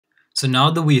So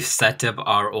now that we've set up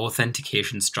our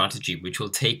authentication strategy, which will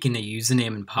take in a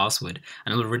username and password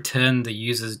and will return the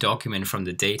user's document from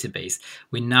the database,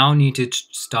 we now need to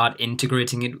start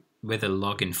integrating it with a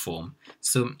login form.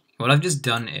 So what I've just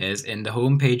done is in the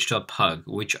homepage.pug,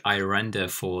 which I render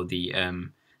for the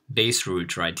base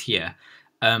route right here,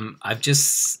 I've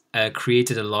just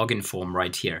created a login form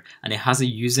right here, and it has a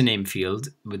username field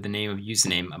with the name of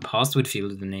username, a password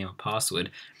field with the name of password,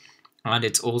 and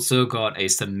it's also got a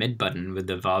submit button with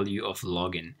the value of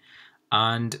login.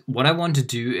 And what I want to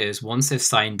do is once they've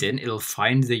signed in, it'll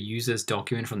find the user's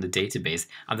document from the database,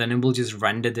 and then it will just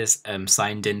render this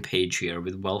signed in page here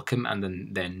with welcome and then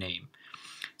their name.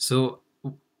 So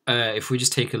if we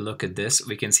just take a look at this,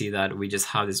 we can see that we just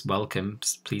have this welcome,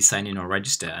 please sign in or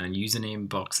register, and a username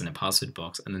box and a password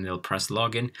box, and then they'll press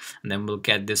login, and then we'll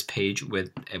get this page with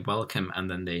a welcome and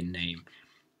then their name.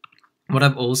 What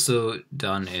I've also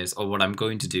done is, or what I'm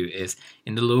going to do is,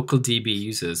 in the local DB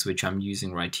users, which I'm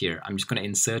using right here, I'm just going to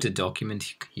insert a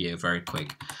document here very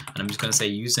quick. And I'm just going to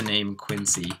say username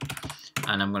Quincy,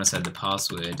 and I'm going to set the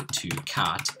password to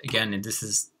cat. Again, this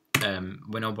is,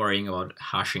 we're not worrying about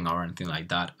hashing or anything like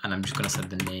that. And I'm just going to set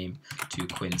the name to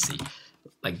Quincy,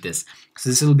 like this. So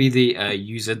this will be the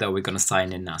user that we're going to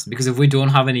sign in as. Because if we don't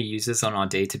have any users on our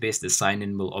database, the sign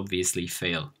in will obviously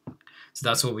fail. So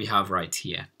that's what we have right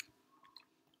here.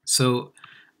 So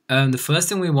the first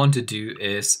thing we want to do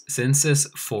is, since this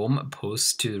form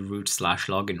posts to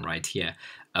root/login right here,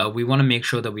 we want to make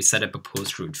sure that we set up a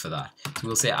post route for that. So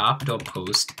we'll say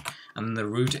app.post, and then the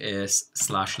route is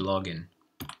 /login.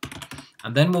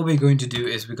 And then what we're going to do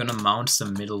is we're going to mount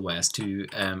some middlewares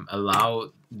to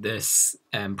allow this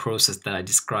process that I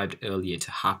described earlier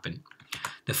to happen.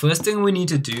 The first thing we need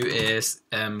to do is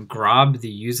grab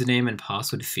the username and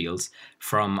password fields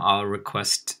from our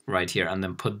request right here and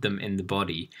then put them in the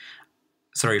body.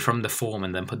 Sorry, from the form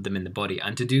and then put them in the body.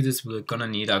 And to do this, we're going to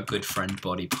need our good friend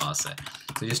Body Parser.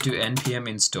 So just do npm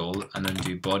install and then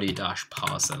do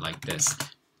body-parser like this.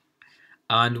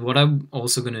 And what I'm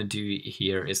also going to do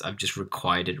here is I've just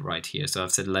required it right here. So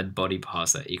I've said let body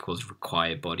parser equals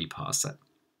require body parser.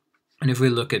 And if we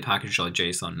look at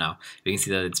package.json now, we can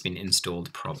see that it's been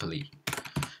installed properly.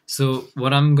 So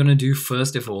what I'm going to do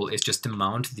first of all is just to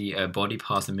mount the body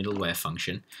parser middleware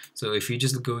function. So if you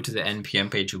just go to the npm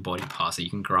page of body parser,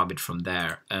 you can grab it from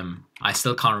there. I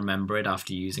still can't remember it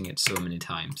after using it so many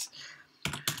times.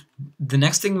 The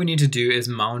next thing we need to do is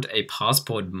mount a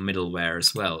passport middleware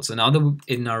as well. So now that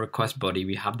in our request body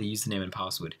we have the username and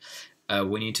password,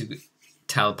 we need to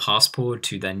tell passport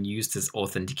to then use this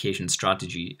authentication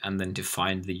strategy and then to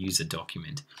find the user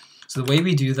document. So the way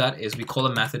we do that is we call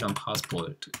a method on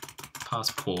passport,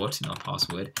 not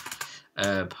password,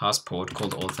 passport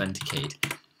called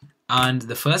authenticate. And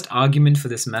the first argument for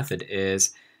this method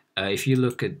is, if you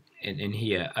look at in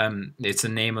here, it's the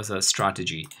name of the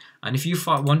strategy. And if you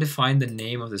want to find the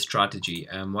name of the strategy,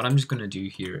 what I'm just going to do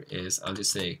here is I'll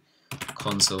just say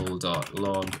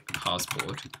console.log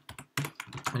passport.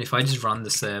 And if I just run the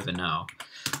server now,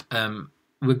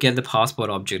 we'll get the passport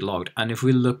object logged. And if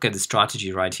we look at the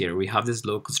strategy right here, we have this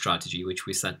local strategy which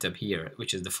we set up here,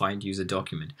 which is the find user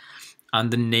document.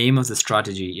 And the name of the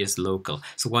strategy is local.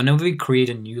 So whenever we create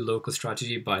a new local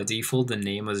strategy, by default, the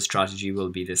name of the strategy will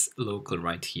be this local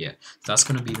right here. So that's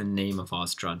going to be the name of our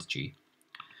strategy.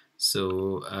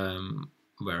 So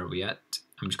where are we at?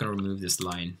 I'm just going to remove this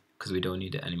line because we don't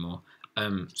need it anymore.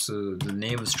 So the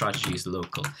name of the strategy is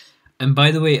local. And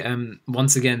by the way,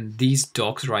 once again, these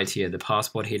docs right here, the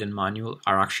Passport Hidden Manual,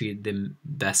 are actually the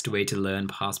best way to learn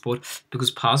Passport, because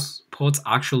Passport's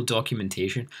actual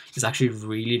documentation is actually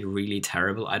really, really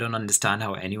terrible. I don't understand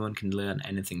how anyone can learn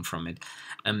anything from it.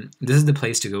 This is the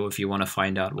place to go if you want to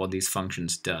find out what these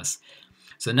functions does.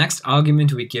 So next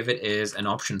argument we give it is an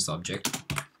options object.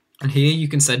 And here you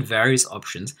can set various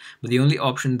options, but the only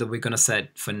option that we're going to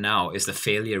set for now is the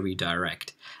failure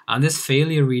redirect. And this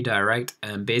failure redirect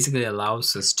basically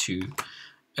allows us to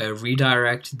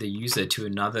redirect the user to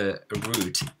another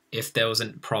route if there was a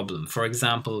problem. For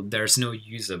example, there's no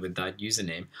user with that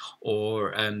username,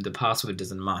 or the password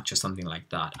doesn't match or something like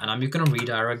that. And I'm just going to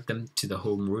redirect them to the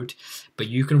home route, but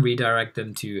you can redirect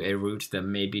them to a route that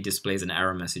maybe displays an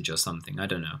error message or something. I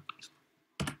don't know.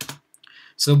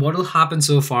 So what will happen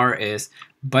so far is,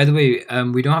 by the way,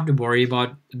 we don't have to worry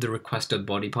about the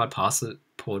request.body part.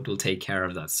 Passport will take care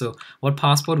of that. So what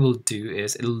Passport will do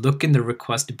is it'll look in the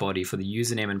request body for the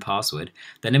username and password.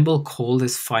 Then it will call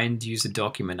this find user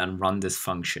document and run this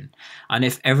function. And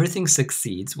if everything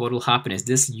succeeds, what will happen is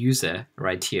this user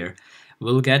right here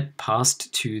will get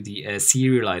passed to the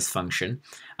serialize function,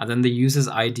 and then the user's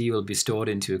ID will be stored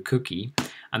into a cookie.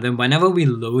 And then whenever we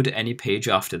load any page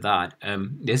after that,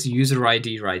 this user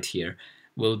ID right here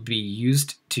will be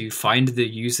used to find the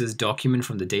user's document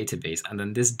from the database. And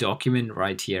then this document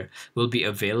right here will be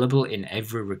available in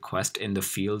every request in the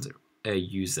field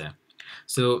user.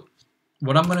 So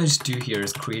what I'm going to just do here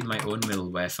is create my own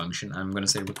middleware function. I'm going to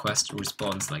say request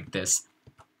response like this.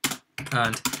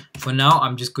 And for now,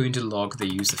 I'm just going to log the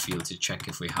user field to check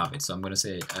if we have it. So I'm going to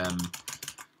say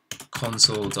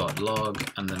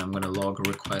console.log, and then I'm going to log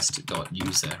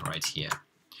request.user right here.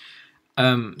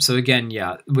 So again,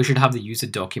 yeah, we should have the user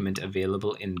document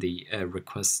available in the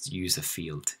request user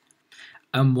field.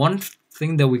 One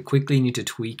thing that we quickly need to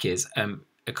tweak is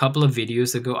a couple of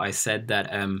videos ago I said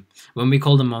that when we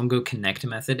call the Mongo connect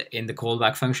method in the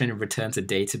callback function, it returns a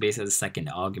database as a second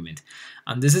argument.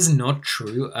 And this is not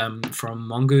true from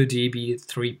MongoDB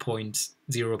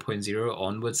 3.0.0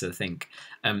 onwards, I think.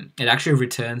 It actually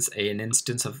returns an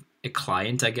instance of a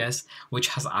client, I guess, which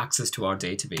has access to our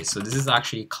database. So this is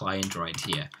actually a client right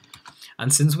here.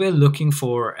 And since we're looking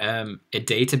for a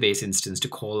database instance to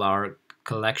call our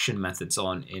collection methods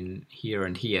on in here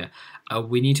and here,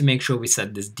 we need to make sure we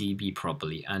set this db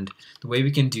properly. And the way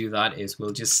we can do that is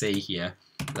we'll just say here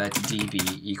let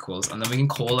db equals, and then we can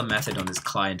call a method on this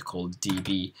client called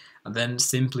db, and then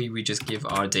simply we just give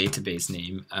our database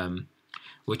name,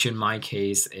 which in my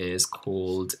case is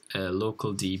called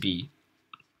local db.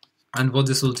 And what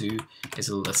this will do is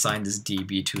it'll assign this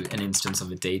db to an instance of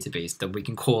a database that we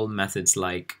can call methods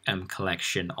like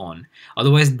collection on.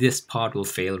 Otherwise, this part will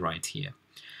fail right here.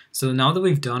 So now that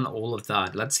we've done all of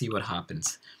that, let's see what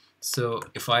happens. So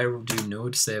if I do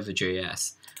node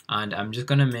server.js, and I'm just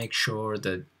going to make sure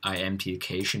that I empty the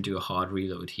cache and do a hard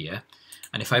reload here.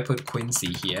 And if I put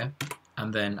Quincy here,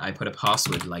 and then I put a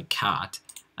password like cat,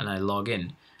 and I log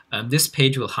in, this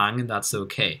page will hang, and that's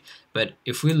okay. But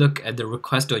if we look at the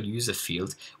request.user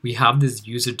field, we have this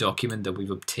user document that we've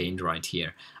obtained right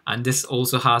here. And this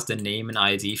also has the name and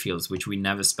ID fields, which we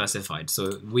never specified.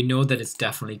 So we know that it's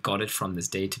definitely got it from this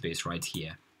database right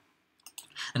here.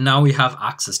 And now we have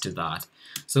access to that.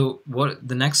 So what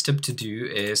the next step to do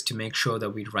is to make sure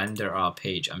that we render our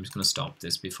page. I'm just going to stop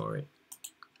this before it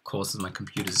causes my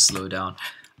computer to slow down.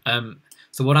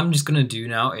 So what I'm just going to do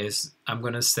now is I'm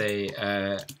going to say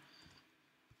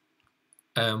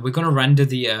we're going to render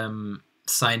the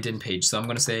signed in page. So I'm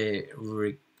going to say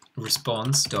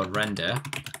response.render.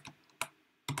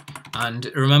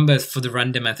 And remember, for the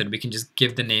render method, we can just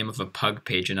give the name of a pug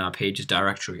page in our pages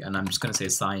directory. And I'm just going to say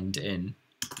signed in.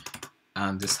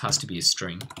 And this has to be a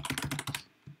string.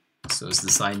 So it's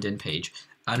the signed in page.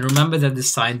 And remember that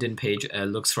this signed in page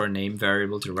looks for a name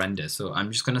variable to render. So I'm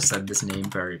just going to set this name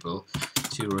variable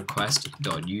to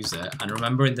request.user. And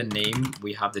remember, in the name,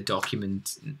 we have the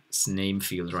document's name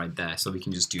field right there. So we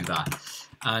can just do that.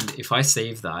 And if I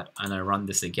save that and I run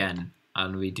this again,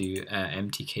 and we do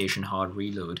empty cache and hard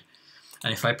reload,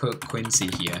 and if I put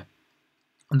Quincy here,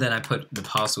 and then I put the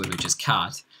password, which is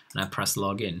cat, and I press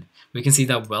login, we can see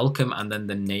that welcome and then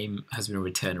the name has been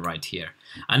returned right here.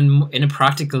 And in a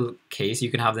practical case,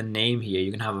 you can have the name here, you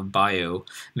can have a bio,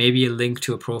 maybe a link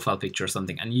to a profile picture or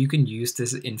something, and you can use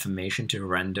this information to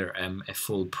render a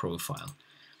full profile.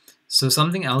 So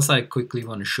something else I quickly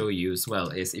want to show you as well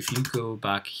is if you go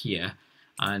back here,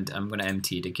 and I'm going to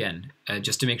empty it again,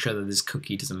 just to make sure that this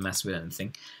cookie doesn't mess with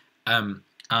anything.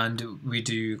 And we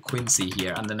do Quincy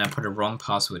here, and then I put a wrong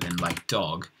password in, like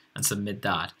dog, and submit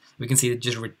that. We can see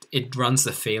that it runs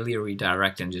the failure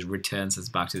redirect and just returns us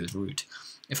back to the root.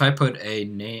 If I put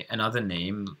another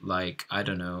name, like, I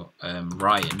don't know,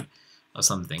 Ryan or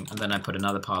something, and then I put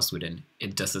another password in,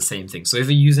 it does the same thing. So if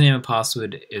a username and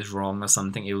password is wrong or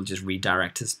something, it will just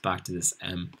redirect us back to this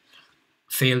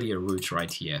failure root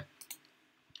right here.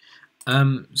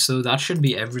 So that should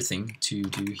be everything to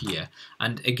do here.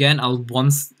 And again, I'll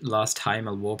walk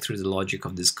through the logic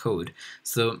of this code.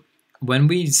 So when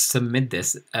we submit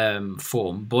this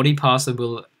form, Body Parser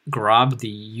will grab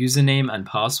the username and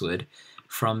password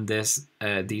from this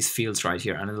these fields right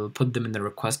here, and it'll put them in the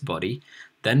request body.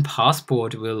 Then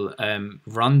Passport will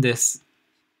run this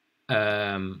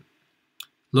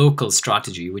local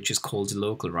strategy, which is called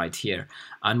local right here.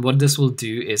 And what this will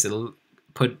do is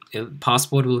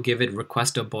Passport will give it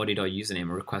request.body.username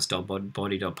or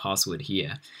request.body.password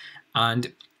here,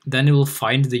 and then it will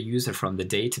find the user from the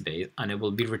database, and it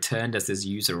will be returned as this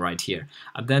user right here.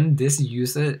 And then this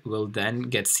user will then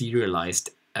get serialized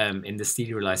in the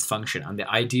serialized function, and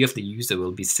the ID of the user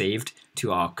will be saved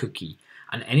to our cookie.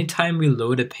 And anytime we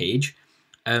load a page,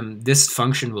 this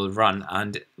function will run,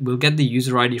 and we'll get the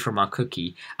user ID from our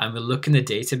cookie, and we'll look in the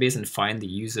database and find the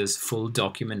user's full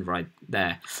document right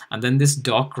there. And then this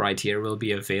doc right here will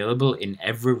be available in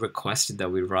every request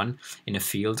that we run in a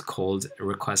field called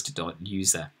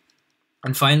request.user.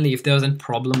 And finally, if there's a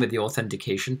problem with the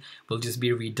authentication, we'll just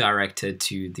be redirected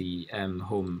to the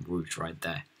home route right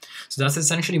there. So that's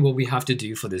essentially what we have to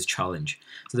do for this challenge.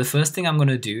 So the first thing I'm going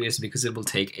to do is, because it will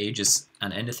take ages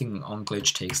and anything on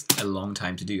Glitch takes a long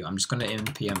time to do, I'm just going to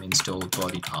npm install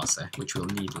Body Parser, which we'll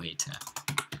need later.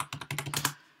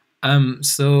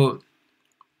 So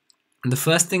the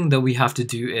first thing that we have to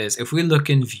do is, if we look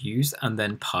in views and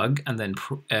then pug and then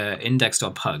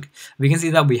index.pug, we can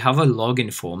see that we have a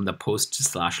login form that posts to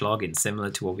 /login, similar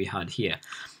to what we had here.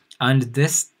 And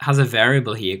this has a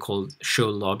variable here called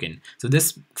show login. So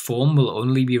this form will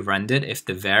only be rendered if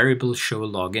the variable show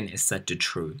login is set to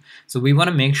true. So we want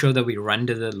to make sure that we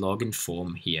render the login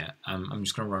form here. I'm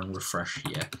just going to run refresh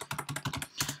here.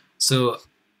 So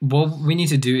what we need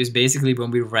to do is, basically when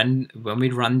we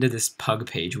render this pug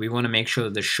page, we want to make sure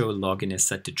that the show login is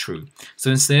set to true.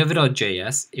 So in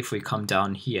server.js, if we come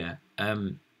down here,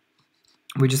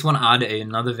 we just want to add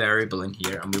another variable in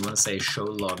here, and we want to say show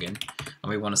login, and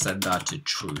we want to set that to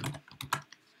true.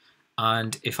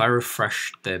 And if I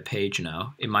refresh the page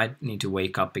now, it might need to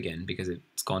wake up again because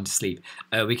it's gone to sleep.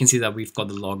 We can see that we've got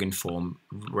the login form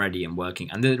ready and working.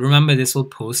 And remember, this will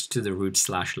post to the root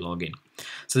 /login.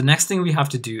 So the next thing we have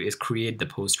to do is create the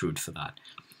post route for that.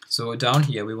 So down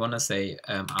here, we want to say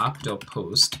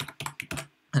app.post,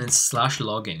 and it's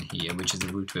 /login here, which is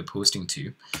the route we're posting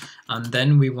to. And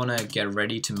then we want to get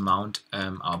ready to mount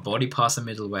our Body Parser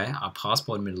middleware, our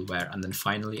passport middleware, and then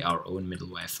finally our own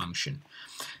middleware function.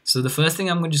 So the first thing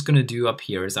I'm just going to do up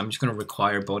here is I'm just going to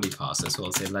require Body Parser. So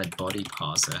I'll say let Body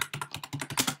Parser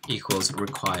equals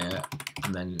require,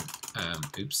 and then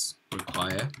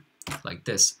require like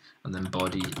this, and then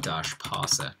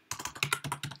body-parser.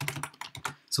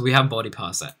 So we have Body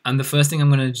Parser, and the first thing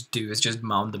I'm going to do is just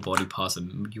mount the Body Parser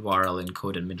URL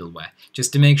encoded middleware,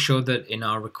 just to make sure that in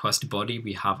our request body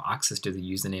we have access to the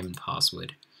username and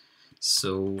password.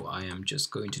 So I am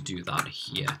just going to do that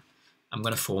here. I'm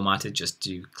going to format it just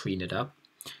to clean it up.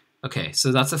 Okay,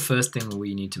 so that's the first thing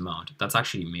we need to mount. That's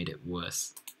actually made it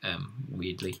worse,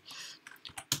 weirdly.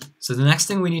 So the next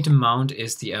thing we need to mount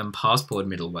is the passport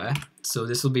middleware. So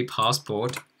this will be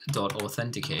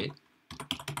passport.authenticate.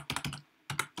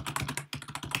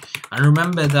 And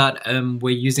remember that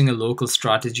we're using a local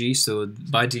strategy, so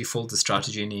by default the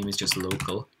strategy name is just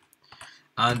local.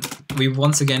 And we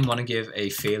once again want to give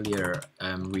a failure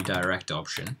redirect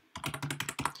option.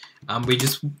 And we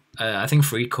just, I think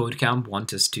freeCodeCamp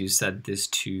want us to set this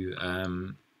to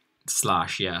 /,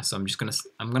 yeah. So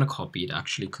I'm gonna copy it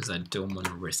actually, because I don't want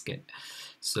to risk it.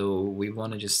 So we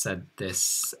want to just set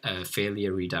this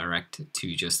failure redirect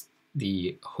to just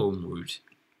the home route.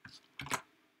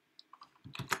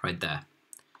 Right there.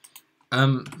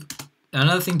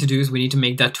 Another thing to do is we need to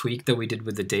make that tweak that we did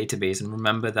with the database, and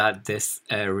remember that this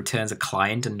returns a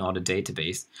client and not a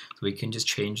database. So we can just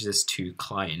change this to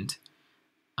client,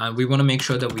 and we want to make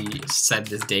sure that we set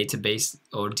this database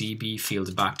or DB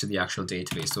field back to the actual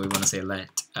database. So we want to say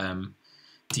let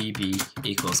DB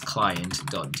equals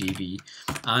client.db,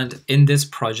 and in this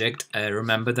project,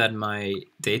 remember that my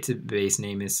database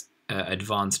name is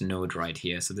advanced node right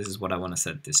here. So this is what I want to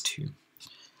set this to.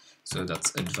 So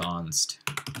that's advanced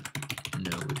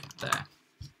node there.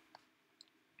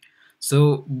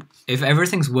 So if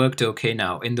everything's worked okay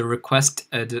now, in the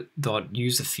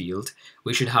request.user field,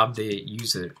 we should have the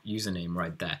username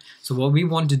right there. So what we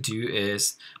want to do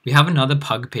is, we have another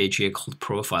pug page here called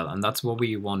profile, and that's what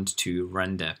we want to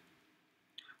render,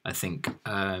 I think.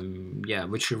 Yeah,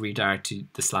 which should redirect to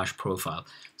the /profile.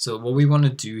 So what we want to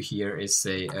do here is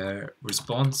say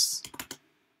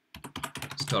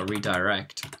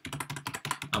response.redirect,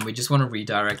 and we just want to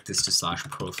redirect this to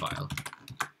 /profile.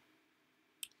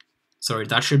 Sorry,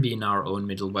 that should be in our own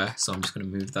middleware, so I'm just going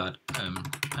to move that and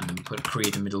then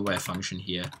create a middleware function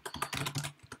here.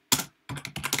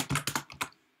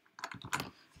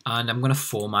 And I'm going to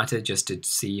format it just to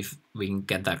see if we can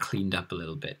get that cleaned up a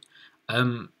little bit.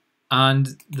 And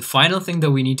the final thing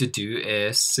that we need to do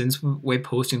is, since we're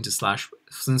posting to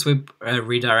since we're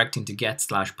redirecting to get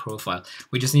 /profile,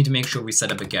 we just need to make sure we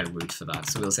set up a get route for that.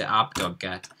 So we'll say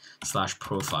app.get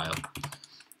 /profile.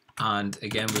 And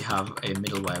again, we have a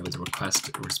middleware with request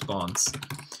response.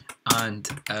 And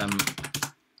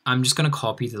I'm just going to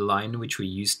copy the line which we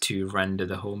used to render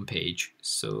the home page.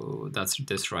 So that's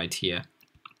this right here.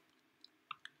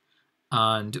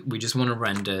 And we just want to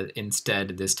render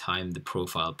instead this time the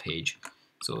profile page.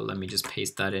 So let me just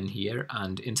paste that in here,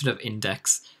 and instead of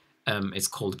index, it's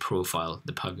called profile,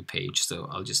 the pug page. So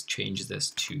I'll just change this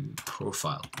to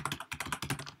profile.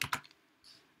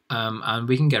 And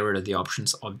we can get rid of the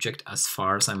options object. As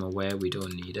far as I'm aware, we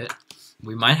don't need it.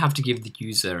 We might have to give the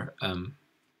user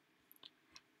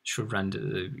should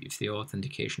render if the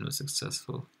authentication was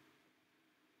successful.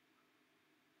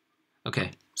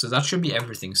 Okay, so that should be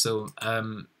everything. So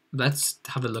let's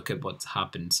have a look at what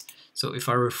happens. So if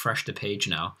I refresh the page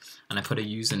now and I put a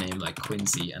username like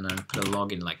Quincy and I put a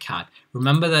login like Cat,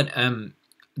 remember that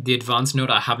the advanced note,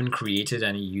 I haven't created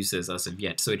any users as of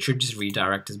yet, so it should just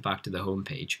redirect us back to the home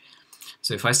page.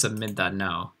 So if I submit that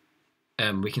now,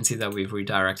 we can see that we've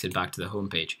redirected back to the home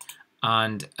page.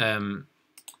 And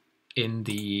in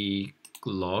the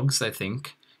logs, I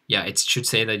think, yeah, it should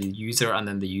say that the user and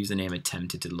then the username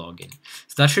attempted to log in.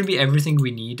 So that should be everything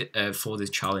we need for this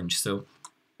challenge. So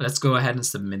let's go ahead and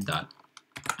submit that.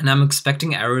 And I'm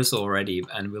expecting errors already,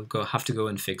 and we'll have to go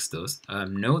and fix those.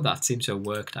 No, that seems to have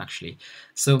worked actually.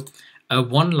 So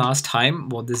one last time,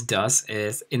 what this does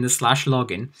is in the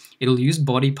 /login, it'll use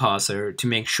Body Parser to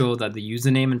make sure that the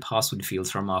username and password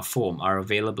fields from our form are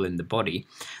available in the body.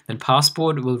 Then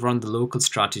Passport will run the local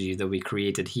strategy that we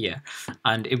created here,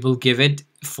 and it will give it,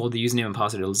 for the username and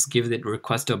password, it'll give it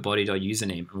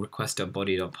request.body.username and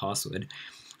request.body.password.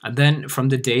 And then from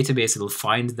the database, it'll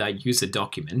find that user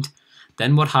document.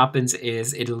 Then what happens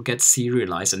is it'll get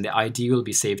serialized and the ID will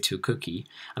be saved to a cookie.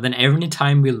 And then every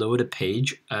time we load a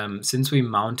page, since we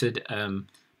mounted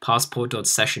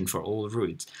passport.session for all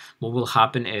routes, what will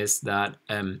happen is that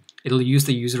it'll use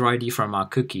the user ID from our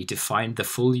cookie to find the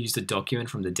full user document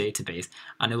from the database,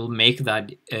 and it will make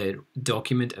that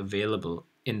document available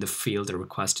in the field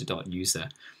request.user.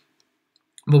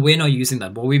 But we're not using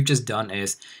that. What we've just done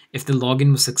is, if the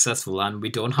login was successful and we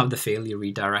don't have the failure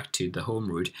redirect to the home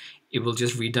route, it will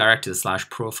just redirect to the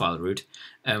 /profile route,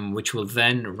 which will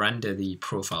then render the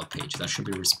profile page. That should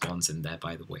be response in there,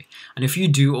 by the way. And if you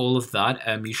do all of that,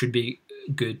 you should be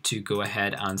good to go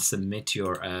ahead and submit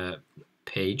your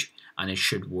page, and it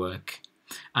should work.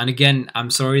 And again,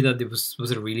 I'm sorry that this was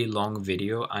a really long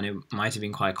video and it might have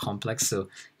been quite complex. So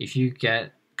if you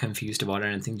get confused about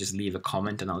anything, just leave a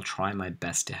comment and I'll try my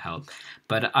best to help.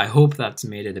 But I hope that's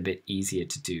made it a bit easier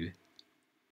to do.